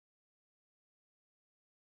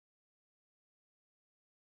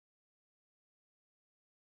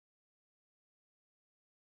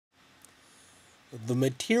The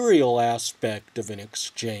material aspect of an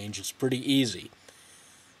exchange is pretty easy.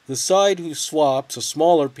 The side who swaps a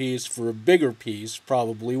smaller piece for a bigger piece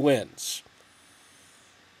probably wins.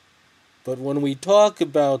 But when we talk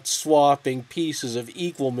about swapping pieces of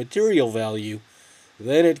equal material value,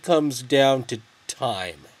 then it comes down to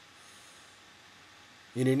time.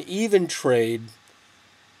 In an even trade,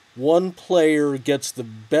 one player gets the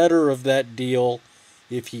better of that deal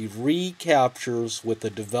if he recaptures with a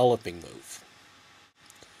developing move.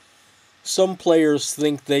 Some players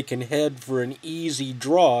think they can head for an easy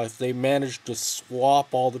draw if they manage to swap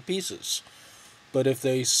all the pieces. But if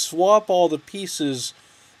they swap all the pieces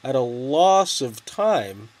at a loss of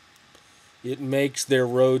time, it makes their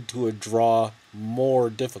road to a draw more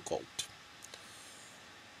difficult.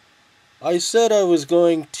 I said I was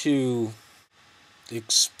going to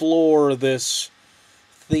explore this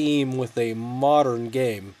theme with a modern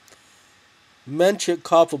game. Menchik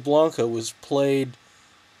Capablanca was played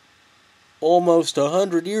almost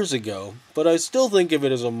 100 years ago, but I still think of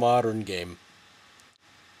it as a modern game.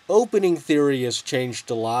 Opening theory has changed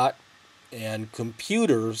a lot, and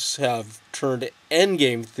computers have turned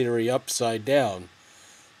endgame theory upside down.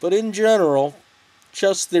 But in general,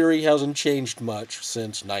 chess theory hasn't changed much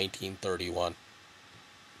since 1931.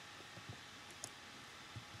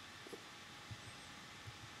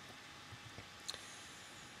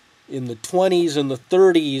 In the 20s and the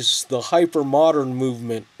 30s, the hypermodern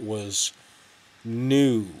movement was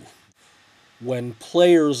new, when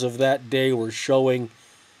players of that day were showing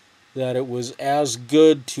that it was as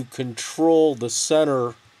good to control the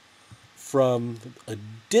center from a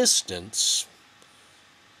distance.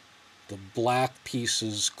 The black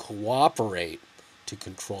pieces cooperate to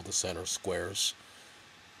control the center squares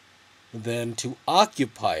than to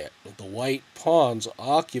occupy it. The white pawns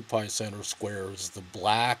occupy center squares. The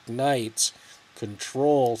black knights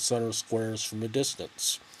control center squares from a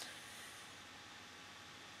distance.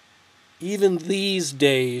 Even these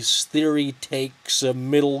days, theory takes a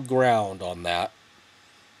middle ground on that.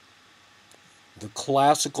 The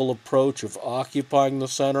classical approach of occupying the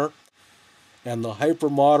center and the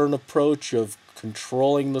hypermodern approach of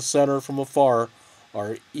controlling the center from afar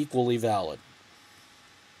are equally valid.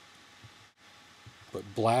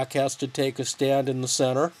 But black has to take a stand in the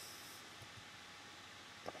center.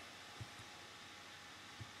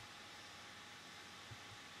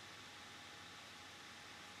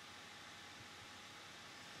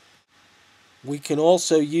 We can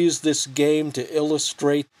also use this game to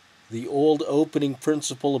illustrate the old opening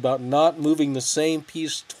principle about not moving the same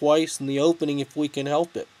piece twice in the opening if we can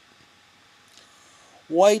help it.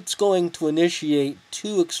 White's going to initiate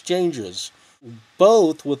two exchanges,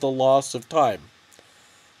 both with a loss of time.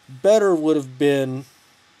 Better would have been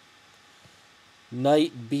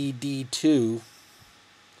knight bd2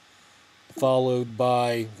 followed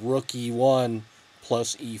by rook e1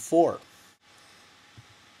 plus e4.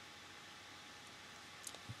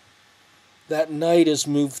 That knight is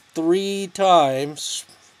moved 3 times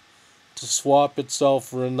to swap itself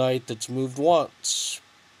for a knight that's moved once.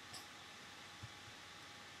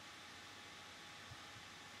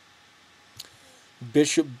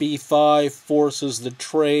 Bishop b5 forces the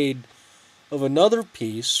trade of another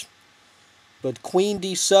piece, but queen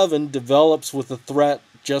d7 develops with a threat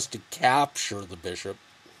just to capture the bishop.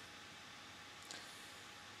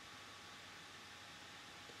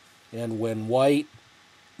 And when white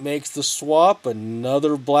makes the swap,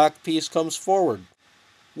 another black piece comes forward.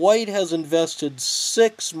 White has invested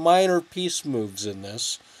 6 minor piece moves in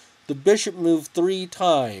this. The bishop moved 3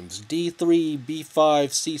 times, d3, b5,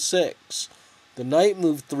 c6. The knight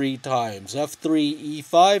moved 3 times, f3,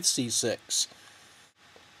 e5, c6.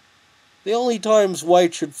 The only times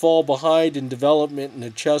white should fall behind in development in a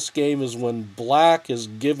chess game is when black has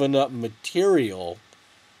given up material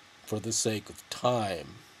for the sake of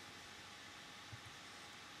time.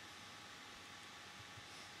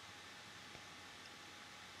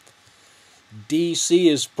 DC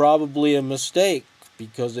is probably a mistake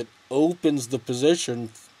because it opens the position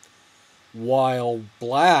while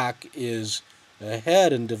black is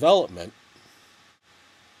ahead in development.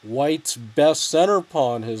 White's best center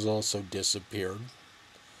pawn has also disappeared,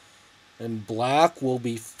 and black will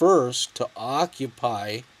be first to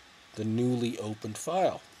occupy the newly opened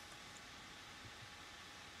file.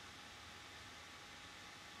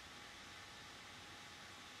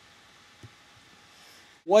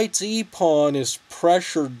 White's e-pawn is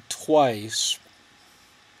pressured twice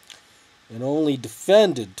and only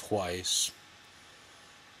defended twice.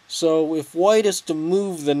 So if white is to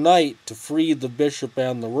move the knight to free the bishop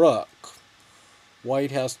and the rook,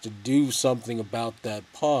 white has to do something about that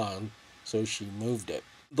pawn, so she moved it.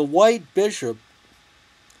 The white bishop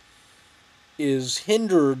is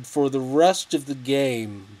hindered for the rest of the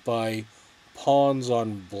game by pawns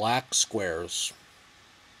on black squares.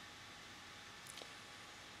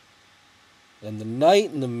 And the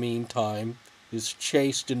knight, in the meantime, is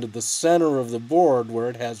chased into the center of the board where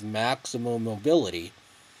it has maximum mobility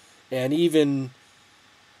and even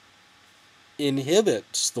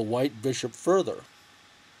inhibits the white bishop further.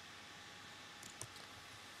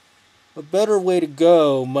 A better way to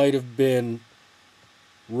go might have been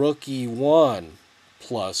rook e1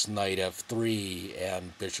 plus knight f3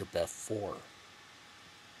 and bishop f4.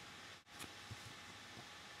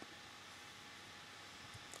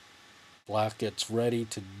 Black gets ready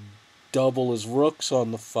to double his rooks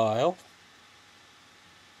on the file.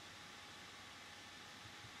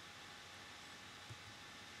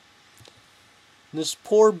 This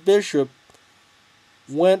poor bishop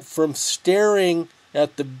went from staring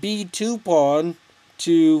at the b2 pawn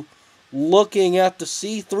to looking at the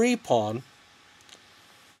c3 pawn.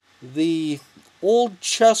 The old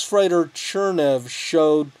chess writer Chernev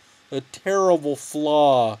showed a terrible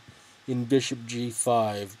flaw in bishop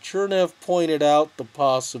g5. Chernev pointed out the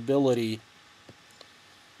possibility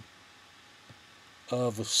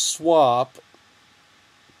of a swap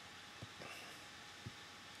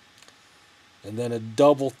and then a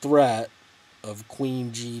double threat of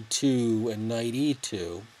queen g2 and knight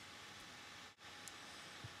e2.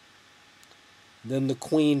 Then the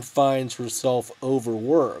queen finds herself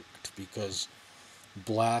overworked because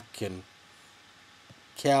black can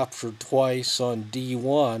capture twice on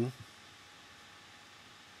d1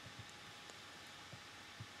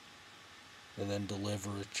 and then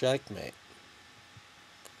deliver a checkmate.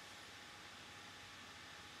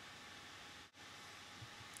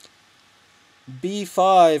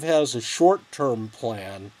 b5 has a short-term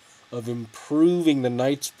plan of improving the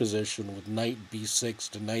knight's position with knight b6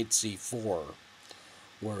 to knight c4,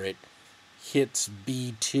 where it hits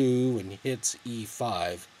b2 and hits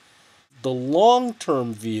e5. The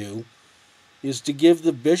long-term view is to give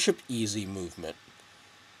the bishop easy movement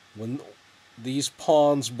when these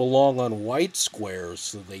pawns belong on white squares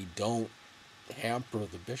so they don't hamper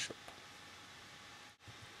the bishop.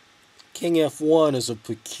 King f1 is a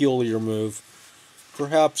peculiar move.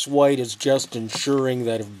 Perhaps white is just ensuring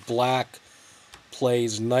that if black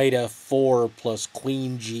plays knight f4 plus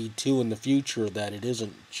queen g2 in the future, that it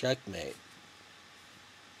isn't checkmate.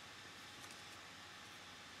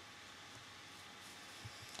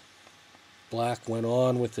 Black went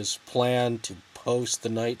on with his plan to post the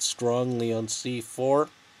knight strongly on c4.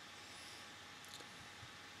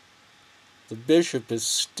 The bishop is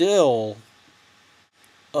still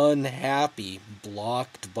unhappy,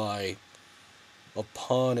 blocked by a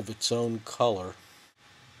pawn of its own color.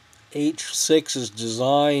 h6 is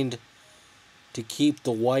designed to keep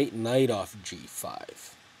the white knight off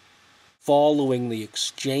g5. Following the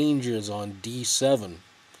exchanges on d7,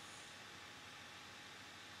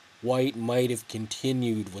 white might have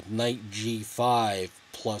continued with knight g5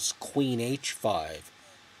 plus queen h5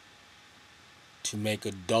 to make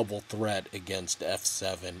a double threat against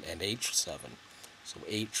f7 and h7. So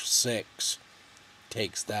h6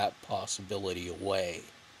 takes that possibility away.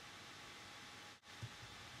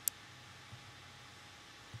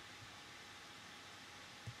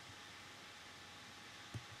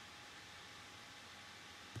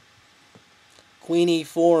 Queen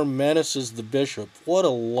e4 menaces the bishop. What a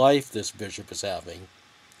life this bishop is having.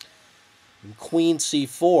 And queen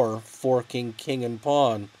c4, forking king and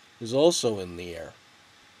pawn, is also in the air.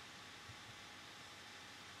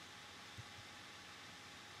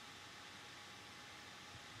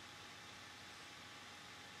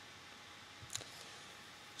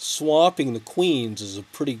 Swapping the queens is a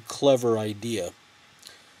pretty clever idea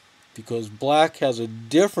because black has a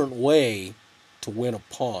different way to win a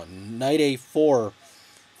pawn. Knight a4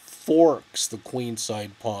 forks the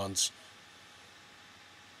queenside pawns,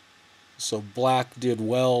 so black did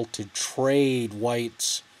well to trade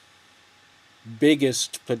white's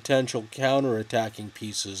biggest potential counterattacking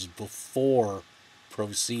pieces before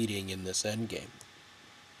proceeding in this endgame.